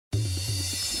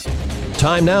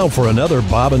Time now for another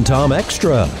Bob and Tom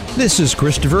Extra. This is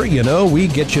Christopher. You know, we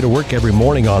get you to work every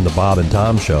morning on the Bob and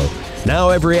Tom Show. Now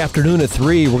every afternoon at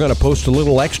 3, we're going to post a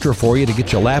little extra for you to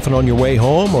get you laughing on your way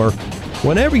home or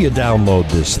whenever you download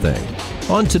this thing.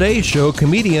 On today's show,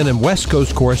 comedian and West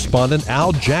Coast correspondent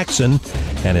Al Jackson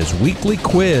and his weekly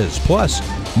quiz. Plus,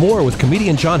 more with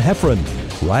comedian John Heffron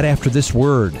right after this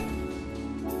word.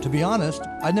 To be honest,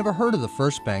 I'd never heard of the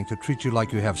first bank that treats you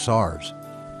like you have SARS.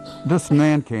 This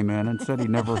man came in and said he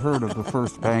never heard of the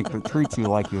first bank that treats you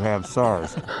like you have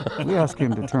SARS. We asked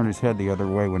him to turn his head the other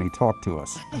way when he talked to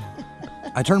us.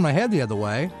 I turned my head the other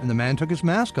way, and the man took his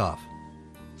mask off.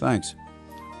 Thanks.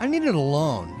 I needed a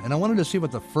loan, and I wanted to see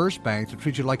what the first bank that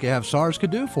treats you like you have SARS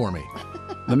could do for me.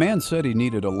 The man said he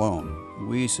needed a loan.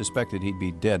 We suspected he'd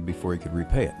be dead before he could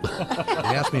repay it.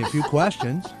 He asked me a few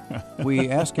questions. We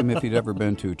asked him if he'd ever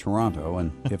been to Toronto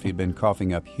and if he'd been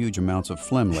coughing up huge amounts of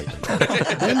phlegm lately.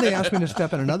 Then they asked me to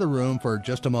step in another room for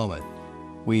just a moment.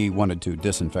 We wanted to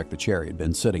disinfect the chair he'd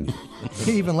been sitting in.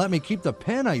 He even let me keep the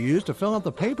pen I used to fill out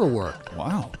the paperwork.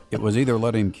 Wow. It was either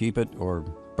let him keep it or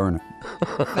burn it.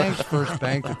 Thanks, first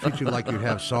bank that treats you like you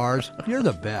have SARS. You're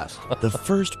the best. The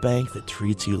first bank that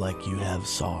treats you like you have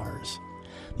SARS.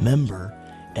 Member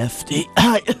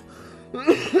FDI.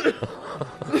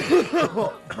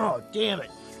 Oh, damn it.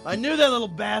 I knew that little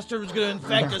bastard was going to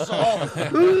infect us all.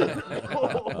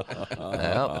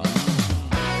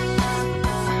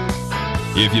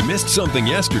 If you missed something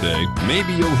yesterday,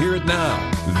 maybe you'll hear it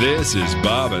now. This is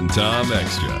Bob and Tom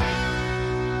Extra.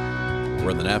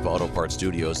 We're in the Napa Auto Parts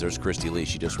Studios. There's Christy Lee.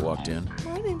 She just walked in.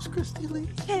 My name's Christy Lee.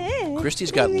 Hey.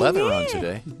 Christy's got leather on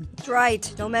today. That's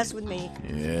right. Don't mess with me.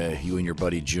 Yeah, you and your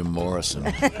buddy Jim Morrison.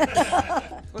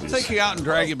 Let's take you out and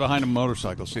drag you behind a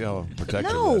motorcycle. See how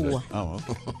protected that is. Oh,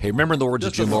 okay. Hey, remember the words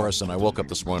of Jim Morrison? I woke up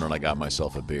this morning and I got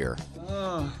myself a beer.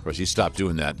 Of course, he stopped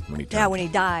doing that when he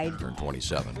died. Turned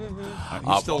 27.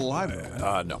 He's still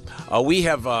alive. No. We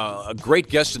have a great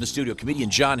guest in the studio,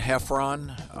 comedian John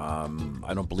Heffron.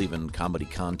 I don't believe in comedy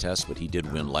contests, but he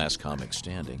did win Last Comic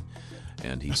Standing.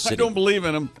 And he's sitting. I don't believe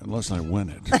in him unless I win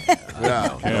it.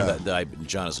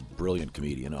 John is a brilliant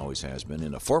comedian, always has been,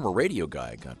 and a former radio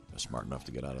guy. Got smart enough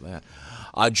to get out of that.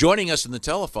 Joining us in the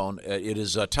telephone, it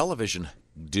is a television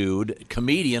dude,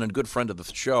 comedian, and good friend of the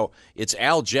show. It's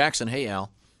Al Jackson. Hey,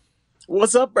 Al.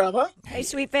 What's up, brother? Hey,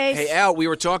 sweet face. Hey, Al. We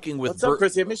were talking with. What's up,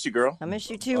 Chrissy? I miss you, girl. I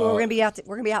miss you too. We're gonna be out.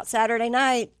 We're gonna be out Saturday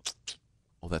night.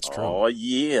 Oh, that's true. Oh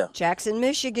yeah, Jackson,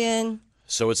 Michigan.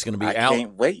 So it's going to be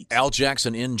can't wait. Al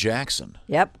Jackson in Jackson.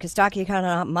 Yep, Kostaki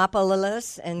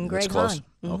Mapalalis and Greg close. Hahn.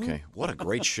 Mm-hmm. Okay, what a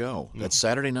great show. That's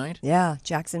Saturday night? Yeah,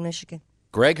 Jackson, Michigan.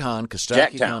 Greg Hahn,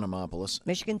 Kostaki Economopoulos.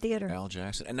 Michigan Theater. Al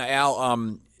Jackson. And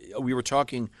Al, we were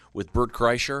talking with Bert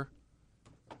Kreischer.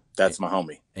 That's my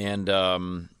homie. And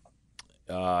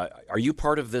are you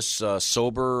part of this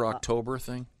Sober October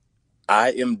thing?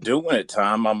 I am doing it,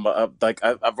 Tom. I'm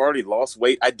I've already lost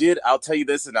weight. I'll tell you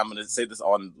this, and I'm going to say this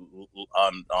on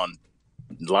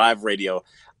live radio.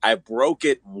 I broke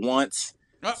it once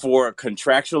for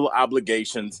contractual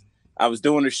obligations. I was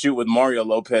doing a shoot with Mario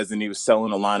Lopez, and he was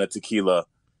selling a line of tequila,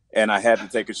 and I had to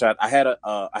take a shot. I had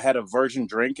a virgin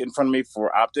drink in front of me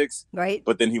for optics, right?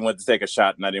 But then he went to take a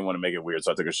shot, and I didn't want to make it weird,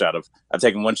 so I took a shot of. I've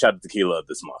taken one shot of tequila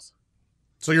this month.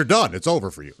 So you're done. It's over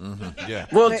for you. Mm-hmm. Yeah.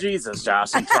 Well, Jesus,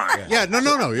 Josh, I'm trying. Yeah.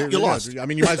 No. You lost. I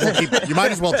mean, you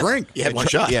might as well drink. You had one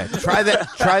shot. Yeah. Try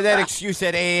that excuse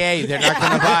at AA. They're not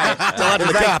going to buy it. Tell that to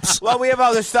the cops. Well, we have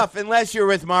other stuff. Unless you're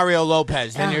with Mario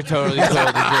Lopez, then you're totally cool to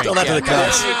drink. Tell that to the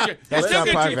cops. That's not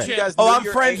part of it. Oh, I'm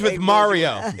friends with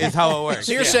Mario. Is how it works.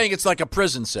 So you're saying it's like a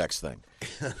prison sex thing.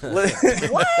 What?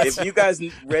 If you guys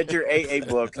read your AA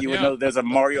book, you would know there's a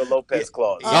Mario Lopez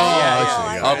clause.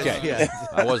 Okay. Yeah.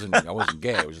 I wasn't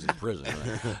gay. I was just in prison.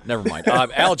 Right? Never mind.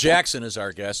 Al Jackson is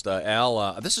our guest.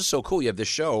 Al, this is so cool. You have this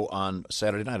show on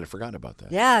Saturday night. I'd forgotten about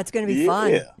that. Yeah, it's going to be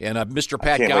fun. And Mr.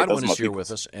 Pat Godwin is here with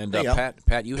us. And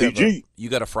Pat, you have you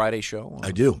got a Friday show?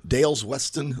 I do. Dale's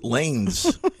Weston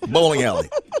Lanes Bowling Alley.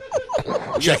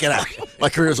 Check it out. My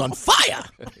career's on fire.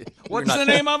 What's the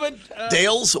name of it?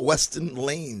 Dale's Weston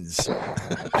Lanes.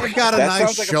 They've got a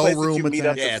nice showroom.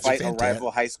 Yeah, it's a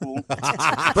rival high school.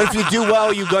 But if you do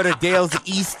well, you go to Dale's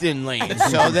Easton Lanes.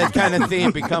 So that kind of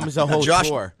thing becomes a whole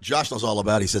tour. Josh knows all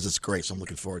about it. He says it's great, so I'm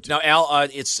looking forward to it. Now, Al,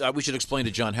 we should explain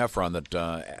to John Heffron that,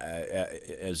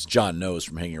 as John knows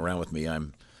from hanging around with me,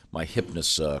 my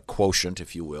hipness quotient,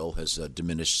 if you will, has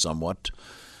diminished somewhat.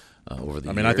 Over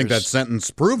the years. I think that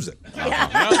sentence proves it.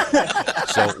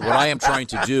 So what I am trying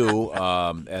to do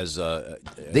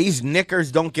these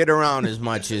knickers don't get around as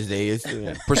much as they used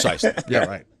to. Precisely. Yeah,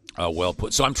 right. Well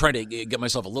put. So I'm trying to get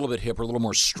myself a little bit hipper, a little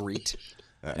more street.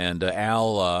 And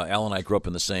Al and I grew up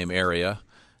in the same area.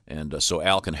 And so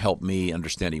Al can help me,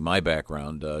 understanding my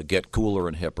background, get cooler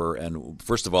and hipper. And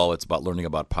first of all, it's about learning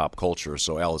about pop culture.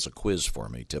 So Al is a quiz for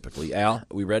me, typically. Al, are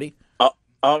we ready?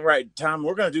 All right, Tom,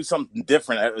 we're going to do something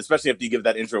different, especially after you give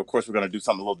that intro. Of course, we're going to do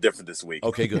something a little different this week.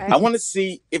 Okay, good. I want to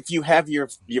see if you have your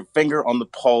finger on the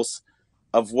pulse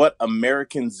of what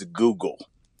Americans Google.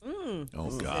 Oh,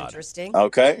 God. Interesting.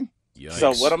 Okay? Yikes.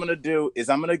 So what I'm going to do is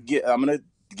I'm going to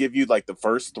give you like the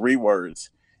first 3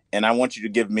 words, and I want you to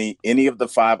give me any of the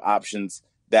 5 options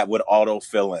that would auto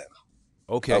fill in.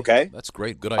 Okay. That's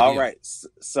great. Good idea. All right.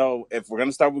 So if we're going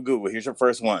to start with Google, here's your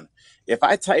first one. If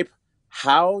I type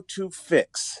how to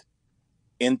fix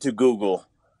into Google,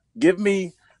 give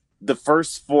me the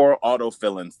first 4 auto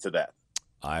fill-ins to that.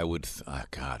 I would,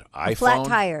 iPhone. Flat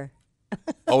tire.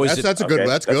 Oh, is That's a good.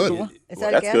 That's good. Is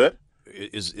that That's good.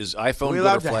 Is iPhone we good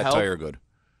allowed or to flat help? tire good?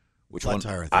 Which Flat one?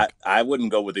 tire, I think. I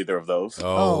wouldn't go with either of those.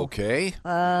 Okay.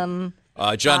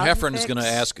 How John to Heffron is going to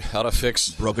fix- ask how to fix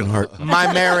Broken heart.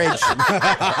 My marriage.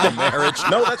 marriage.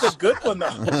 No, that's a good one, though.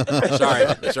 Sorry.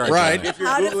 Right. John. If you're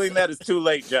How to- Googling that, it's too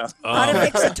late, John. How to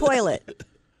fix a toilet.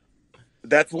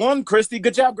 That's one, Christy.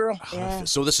 Good job, girl. Yeah.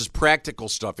 So this is practical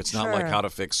stuff. It's not like Sure. how to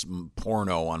fix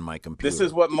porno on my computer. This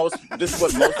is what most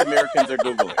Americans are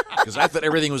Googling. Because I thought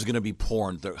everything was going to be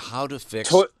porn. How to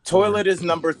fix Toilet is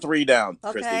number 3 down,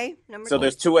 Christy. Okay. Number So 2.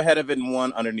 there's 2 ahead of it and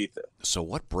 1 underneath it. So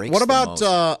what breaks? What the about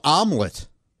most? omelet?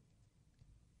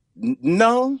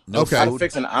 No. Okay. How to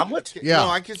fix an omelet? Yeah. No,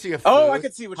 I can see a food. Oh, I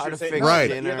can see what How you're to saying. fix Right.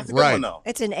 dinner. Yeah, that's a good Right. one, though.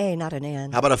 It's an A, not an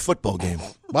N. How about a football game?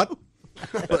 What?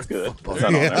 That's good. That's not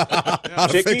on there. How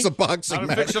to Chicky? fix a boxing How to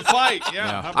match? fix a fight. Yeah.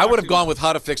 Yeah. I would have gone with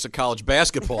how to fix a college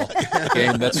basketball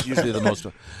game. That's usually the most.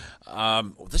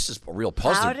 This is a real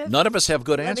How puzzle. to- None of us have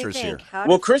good Let me answers think. here. How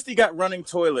Well, to, Christy got running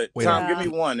toilet. Wait, Tom, yeah.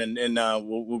 give me one, and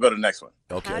we'll go to the next one.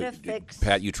 Okay. How to fix-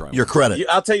 Pat, you try. Your credit.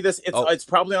 I'll tell you this. Oh. It's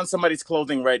probably on somebody's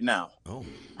clothing right now.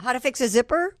 how to fix a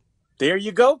zipper? There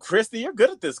you go, Christy. You're good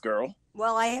at this, girl.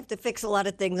 Well, I have to fix a lot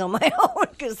of things on my own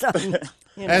because I'm,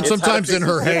 And sometimes in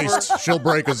her haste, she'll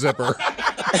break a zipper.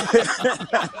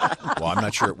 Well, I'm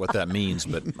not sure what that means,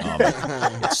 but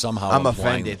it somehow I'm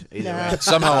implying- offended. Either No. way. It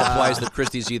somehow implies that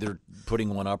Christy's either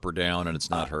putting one up or down, and it's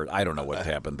not her. I don't know what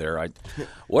happened there.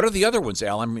 What are the other ones,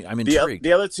 Al? I'm intrigued.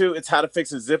 The other 2, it's how to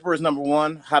fix a zipper is number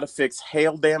 1. How to fix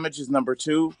hail damage is number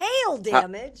 2. hail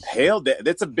damage.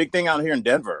 That's a big thing out here in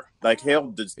Denver. Like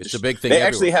hail. It's a big thing They everywhere.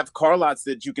 actually have car lots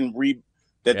that you can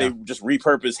they just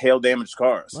repurpose hail damaged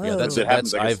cars. Yeah, that's It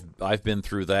happens, I guess. I've been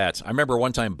through that. I remember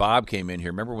one time Bob came in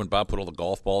here. Remember when Bob put all the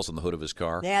golf balls on the hood of his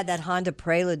car? They had that Honda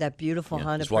Prelude, that beautiful Yeah,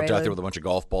 Honda just walked Prelude. out there with a bunch of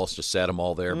golf balls, just sat them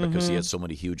all there because he had so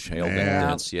many huge hail Yeah.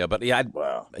 dents. Yeah, but yeah,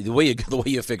 Wow. the way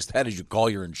you fix that is you call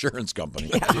your insurance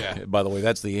company. Yeah. By the way,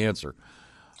 that's the answer.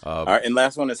 All right, and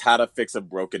last one is how to fix a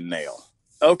broken nail.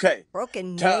 Okay.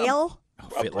 Broken Tom. nail?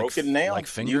 A broken nail. like you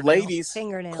fingernail? ladies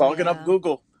Fingernail, clogging yeah. up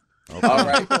Google. All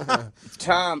right.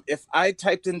 Tom, if I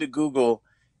typed into Google,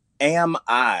 am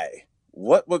I,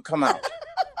 what would come out?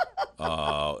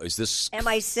 Is this Am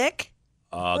I sick?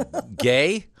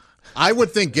 gay? I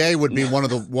would think gay would be one of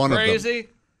them. Crazy?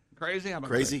 Crazy? Am I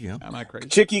Crazy, yeah. Am I crazy?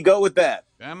 Chicky, go with that.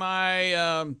 Am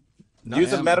I,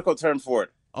 Use a medical term for it.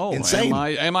 Insane.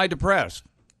 Am I depressed?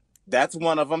 That's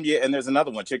one of them. Yeah, and there's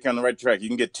another one. Chicky on the right track. You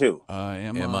can get 2.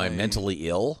 Am I mentally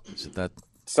ill? Is it that?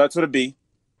 Starts with a B.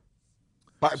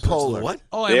 Bipolar. What?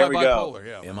 Oh, There am we I go. bipolar?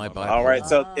 Yeah. Am I bipolar? All right.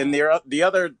 So in the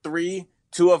other 3,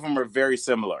 2 of them are very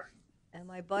similar. Am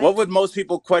I bi- What would most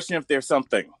people question if there's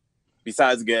something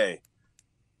besides gay?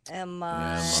 Am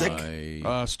I Sick.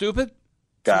 Stupid?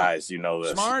 Guys, you know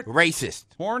this. Smart? Racist.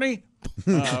 Horny?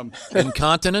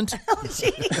 Incontinent?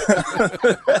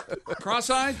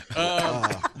 Cross-eyed?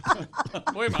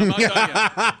 Wait a minute, I'm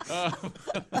not done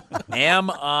yet.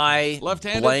 Am I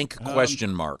Left-handed? blank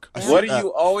question mark? What are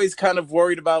you always kind of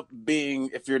worried about being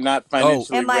if you're not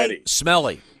financially Am I- ready?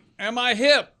 Smelly. Am I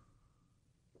hip?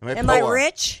 Am I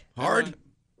rich? Hard.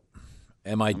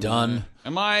 Am I done?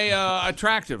 Am I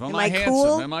attractive? Am I handsome?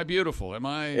 cool? Am I beautiful? Am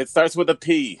I? It starts with a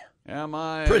P. Am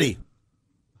I Pretty.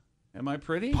 Am I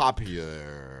pretty?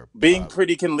 Popular. Being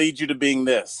pretty can lead you to being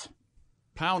this.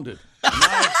 Pounded. Am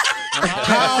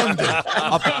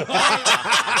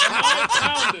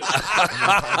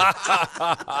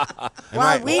I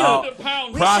Well, we oh, suck at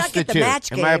the prostitute.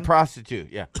 match Am I a game.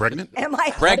 prostitute? Yeah. Pregnant? Am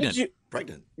I Pregnant.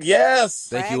 Pregnant. Yes.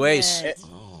 Thank you, Ace. Pregnant.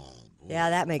 Yeah,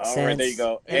 that makes All sense. right, there you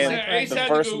go. Ace And had the to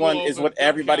first Google one is but what don't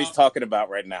everybody's count. talking about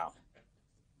right now.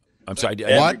 I'm sorry.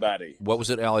 Everybody. What was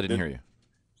it, Al? I didn't hear you.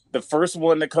 The first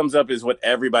one that comes up is what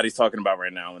everybody's talking about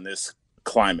right now in this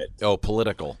climate. Oh,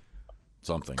 political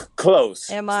something. Close.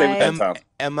 Am Stay with I- that, Tom.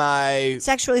 Am I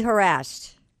Sexually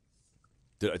harassed.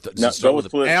 No, go with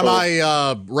political. Am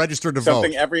I registered to vote?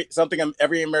 Something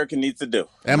every American needs to do.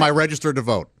 Am I registered to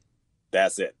vote?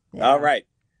 That's it. Yeah. All right.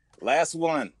 Last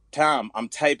one. Tom, I'm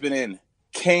typing in,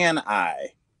 can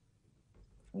I?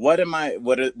 What am I?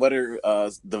 What are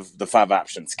the five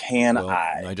options? Can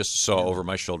I? I just saw over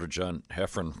my shoulder John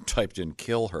Heffron typed in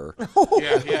 "kill her." Yeah.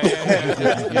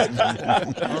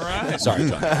 All right. Sorry,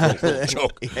 John.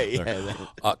 Joke.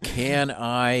 Can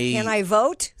I? Can I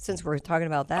vote? Since we're talking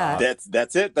about that.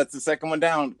 That's it. That's the second one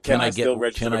down. Can I still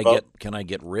register to vote? Can I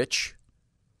get rich?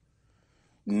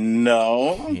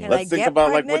 No. Let's think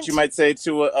about pregnant? like what you might say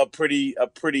to a pretty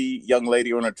young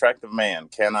lady or an attractive man.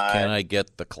 Can I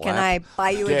get the clap? Can I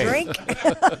buy you a drink?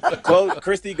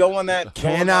 Christy, go on that.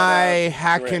 Can I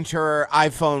hack into her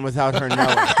iPhone without her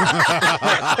knowing?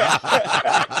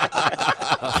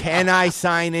 Can I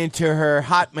sign into her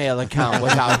Hotmail account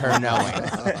without her knowing?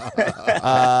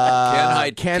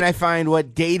 Can I find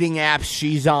what dating apps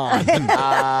she's on?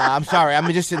 I'm sorry,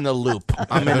 I'm just in the loop.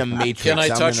 I'm in a matrix. Can I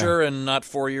touch her and not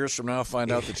 4 years from now find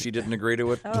out that she didn't agree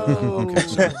to it? Oh. Okay,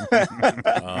 so,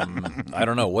 I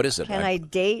don't know. What is it? Can I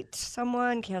date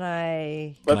someone? Can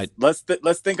I? Let's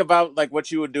think about like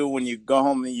what you would do when you go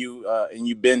home and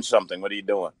you binge something. What are you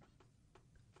doing?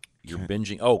 You're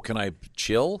binging. Oh, can I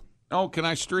chill? Oh, can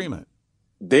I stream it?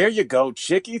 There you go,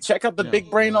 Chicky. Check out the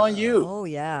big brain on you. Oh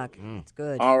yeah, it's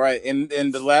good. All right, and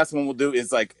the last one we'll do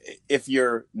is like if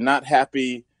you're not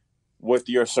happy with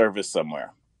your service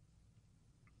somewhere.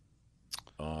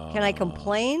 Can I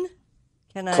complain?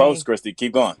 Can I? Close, Christy.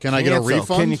 Keep going. Can I get a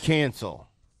refund? Can you cancel?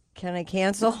 Can I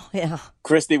cancel? Yeah.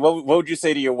 Christy, what would you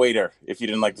say to your waiter if you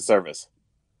didn't like the service?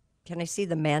 Can I see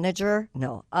the manager?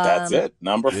 No. That's it.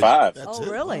 Number 5.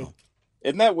 Really? Wow.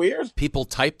 Isn't that weird? People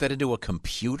type that into a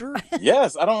computer?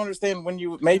 Yes. I don't understand when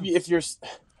you maybe if you're.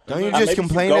 Don't you just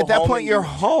complain at that point? You're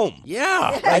home.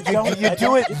 Yeah. You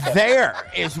do it there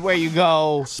is where you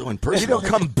go. So in person. You don't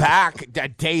come back a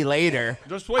day later.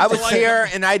 Just wait I was till here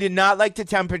and I did not like the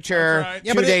temperature That's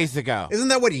right. 2 days ago. Isn't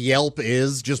that what Yelp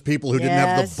is? Just people who didn't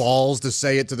have the balls to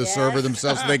say it to the server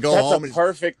themselves. So they go home.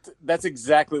 That's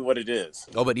exactly what it is.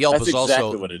 Oh, but Yelp That's is also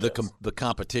exactly what it is. the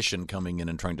competition coming in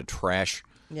and trying to trash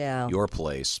your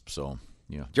place. So,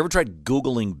 yeah. You ever tried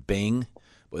Googling Bing?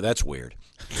 Well, that's weird.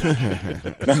 What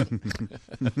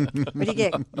do you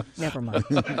get? Never mind.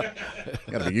 You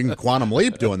can quantum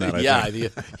leap doing that. I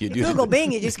think. You do. Google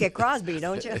Bing, you just get Crosby,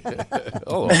 don't you?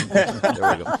 Oh,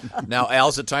 there we go. Now, Al,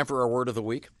 is it time for our word of the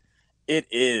week? It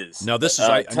is. No, this is.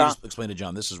 I need to explain to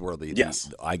John. This is where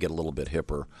I get a little bit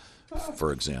hipper.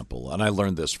 For example, and I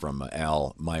learned this from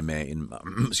Al, my main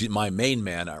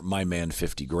man, my man,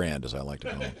 50 grand, as I like to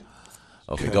call him.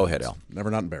 Okay, go ahead, Al.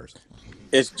 Never not embarrassed.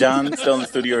 Is John still in the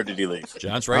studio or did he leave?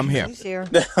 John's right. I'm here. He's here.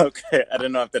 Okay, I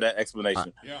didn't know after that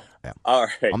explanation. Yeah. All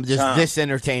right. I'm just Tom. this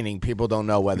entertaining. People don't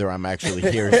know whether I'm actually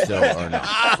here still or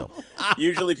not. So.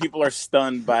 Usually people are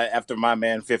stunned after my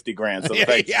man 50 grand. So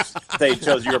thank you. Stage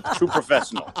shows you're a true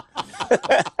professional.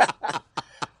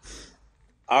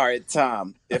 All right,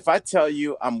 Tom, if I tell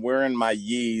you I'm wearing my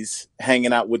Yeez,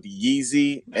 hanging out with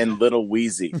Yeezy and Little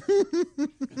Weezy,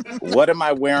 what am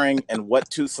I wearing and what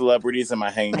two celebrities am I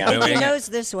hanging out with? He knows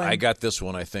this one. I got this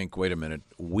one, I think. Wait a minute.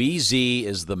 Wheezy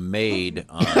is the maid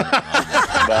on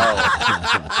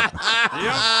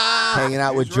Hanging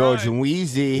out with George and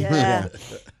Wheezy. Yeah.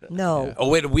 No. Oh,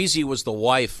 wait, Wheezy was the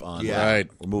wife on. Right.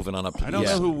 We're moving on up to I don't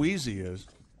know who Wheezy is.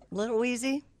 Little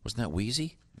Weezy? Wasn't that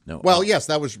Wheezy? No. Well, yes,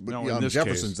 that was in this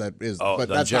Jefferson's. case. That is, Oh, but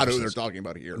the that's not who Jeffersons. they're talking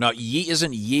about here. No,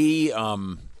 isn't Yee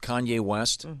Kanye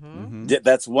West? Mm-hmm.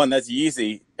 That's one. That's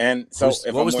Yeezy. And so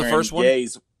if what I'm was the wearing first one?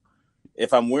 Yeez,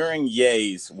 if I'm wearing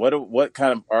Yeez, what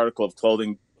kind of article of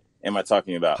clothing am I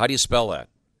talking about? How do you spell that?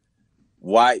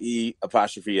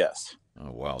 YE''S.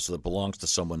 Oh, wow. So it belongs to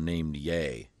someone named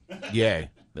Ye.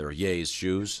 Yay. They're Ye's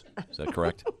shoes. Is that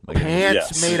correct?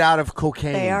 Pants made out of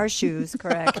cocaine. They are shoes,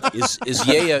 correct. Is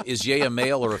Ye a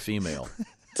male or a female?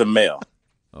 It's a male.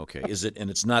 Okay. Is it? And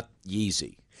it's not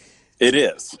Yeezy. It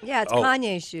is. Yeah, it's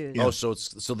Kanye's shoes. Oh,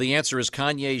 so the answer is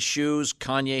Kanye's shoes,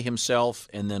 Kanye himself,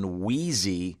 and then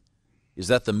Wheezy. Is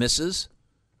that the missus?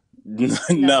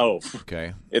 No.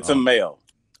 Okay. It's a male.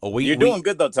 Oh, You're doing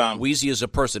good though, Tom. Wheezy is a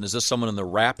person. Is this someone in the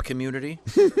rap community?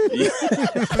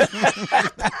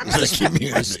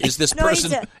 Is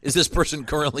this person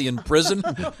currently in prison?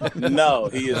 No,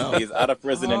 he is out of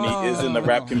prison and he is in the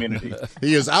rap community.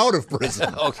 He is out of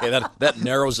prison. Okay, that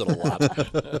narrows it a lot.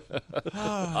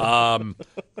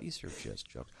 These are just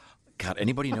jokes. God,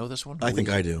 anybody know this one? I think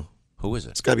I do. Who is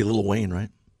it? It's got to be Lil Wayne, right?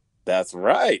 That's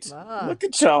right. Look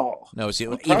at y'all. No, see,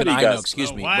 I'm proud even of you I know. guys.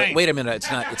 Excuse me. Wayne. Wait a minute.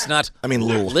 It's not. I mean,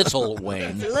 Lil. Little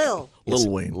Wayne. Lil. Lil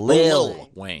Wayne. Lil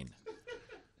Wayne.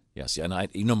 Yes, and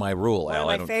you know my rule, One Al.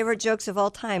 of my favorite jokes of all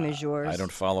time is yours. I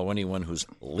don't follow anyone who's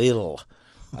little.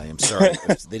 I am sorry.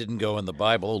 They didn't go in the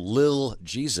Bible. Lil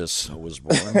Jesus was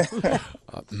born.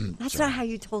 That's not how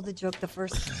you told the joke the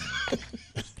first time.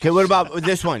 Okay, what about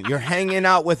this one? You're hanging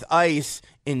out with Ice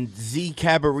in Z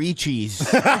Cabaricis.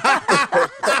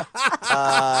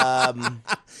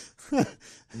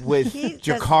 With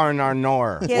Jakar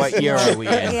Narnor. What year are we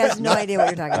in? He has no idea what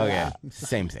you're talking about. Okay,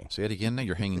 same thing. Say it again now.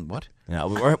 You're hanging what? No,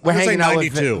 we're hanging out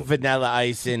with Vanilla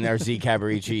Ice in our Z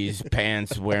Cabaricis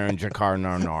pants wearing Jakar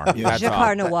Narnor. Yeah.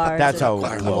 Jakar Noir. That's what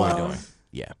we're doing.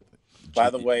 Yeah. By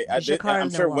the way, I'm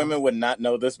sure women would not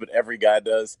know this, but every guy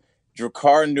does.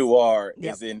 Dracar Noir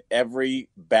is in every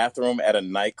bathroom at a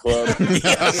nightclub. When the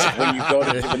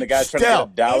guy's trying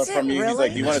to get $1 from you, he's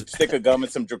like, "Do you want to stick a gum in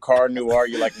some Dracar Noir?"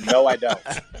 You're like, "No, I don't."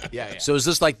 Yeah. So is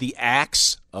this like the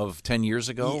Axe of 10 years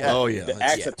ago? Yeah. Oh yeah, the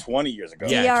Axe of 20 years ago.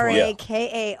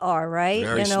 Drakar, right?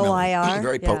 Noir.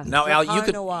 Very potent. Now,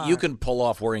 Dracar Al, you can pull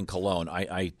off wearing cologne.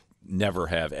 I never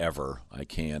have ever. I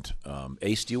can't.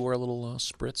 Ace, do you wear a little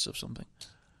spritz of something?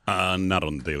 Not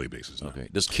on a daily basis. No. Okay.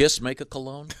 Does Kiss make a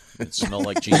cologne? It smell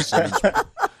like Gene Simmons?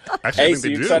 Actually, Ace, are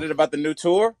you excited about the new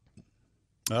tour?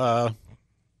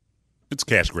 It's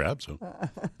cash grab. So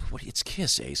it's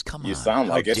Kiss, Ace. Come on. You sound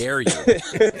like it. How dare you?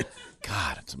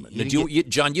 God.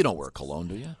 John, you don't wear cologne,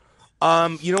 do you?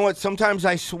 You know what? Sometimes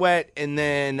I sweat, and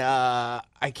then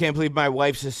I can't believe my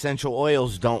wife's essential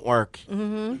oils don't work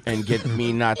and get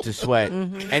me not to sweat.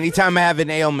 Anytime I have an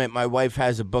ailment, my wife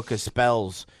has a book of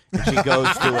spells. And she goes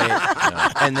to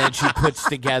it, and then she puts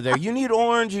together, you need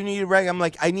orange, you need red. I'm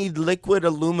like, I need liquid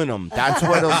aluminum. That's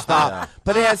what'll stop. Yeah.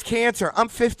 But it has cancer. I'm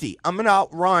 50. I'm going to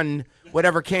outrun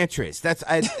whatever cancer is. That's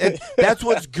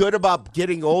what's good about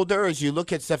getting older is you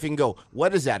look at stuff and go,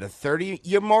 what is that, a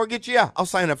 30-year mortgage? Yeah, I'll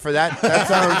sign up for that. That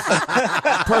sounds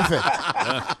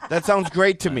perfect. That sounds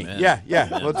great to me. Yeah,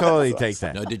 we'll totally take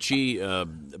that. Now, did she,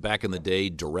 back in the day,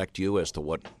 direct you as to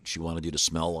what she wanted you to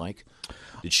smell like?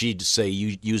 Did she say,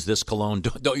 you use this cologne,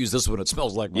 don't use this one, it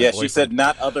smells like my boyfriend? She said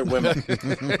not other women.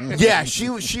 Yeah, she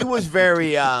was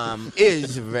very, however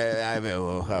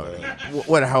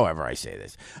I say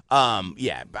this.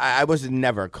 Yeah, I was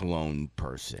never a cologne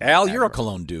person. Al, you're a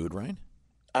cologne dude, right?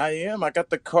 I am. I got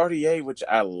the Cartier, which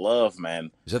I love, man.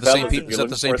 Is that the same people? Is that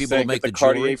the same people who make the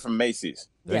Cartier jewelry from Macy's?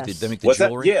 Yes. They make the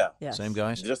jewelry? Yeah. Yes. Same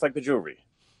guys? Just like the jewelry.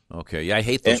 Okay, yeah, I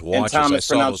hate those watches. And Tom I is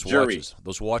saw pronounced those jury. watches.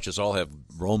 Those watches all have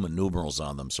Roman numerals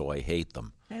on them, so I hate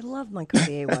them. I love my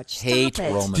Cartier watch. Hate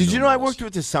Roman Did you know I numerals. worked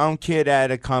with the sound kid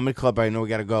at a comedy club? I know we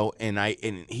got to go, and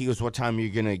he goes, "What time are you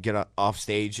gonna get off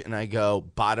stage?" And I go,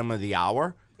 "Bottom of the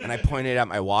hour." And I pointed at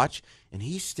my watch, and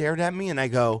he stared at me, and he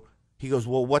goes,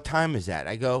 "Well, what time is that?"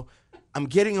 I go, "I'm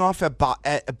getting off at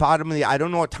bottom of the. I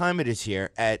don't know what time it is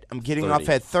here. I'm getting 30. off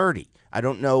at 30. I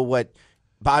don't know what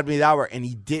bottom of the hour." And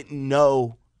he didn't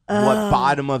know what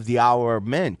bottom of the hour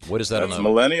meant. What is that? That's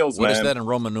millennials, What man. is that in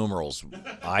Roman numerals?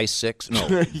 I6? No,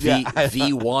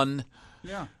 V1?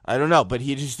 Yeah. I don't know, but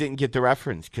he just didn't get the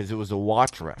reference because it was a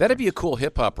watch reference. That'd be a cool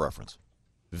hip-hop reference.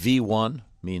 V1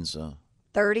 means...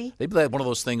 30? Maybe that's one of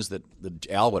those things that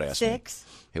Al would ask 6?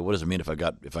 me. Hey, what does it mean if I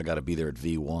got to be there at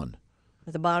V1?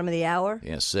 At the bottom of the hour?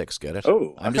 Yeah, 6, get it?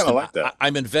 Oh, I kind of like that.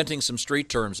 I'm inventing some street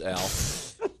terms, Al.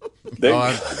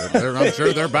 I'm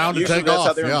sure they're bound to take that's off.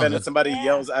 How they're invented. Somebody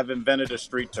yells, "I've invented a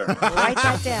street term." Write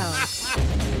that down.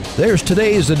 There's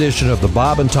today's edition of the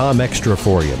Bob and Tom Extra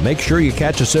for you. Make sure you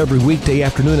catch us every weekday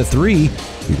afternoon at 3. You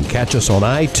can catch us on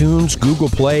iTunes, Google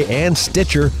Play, and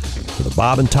Stitcher. For the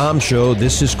Bob and Tom Show,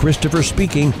 this is Christopher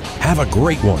speaking. Have a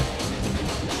great one.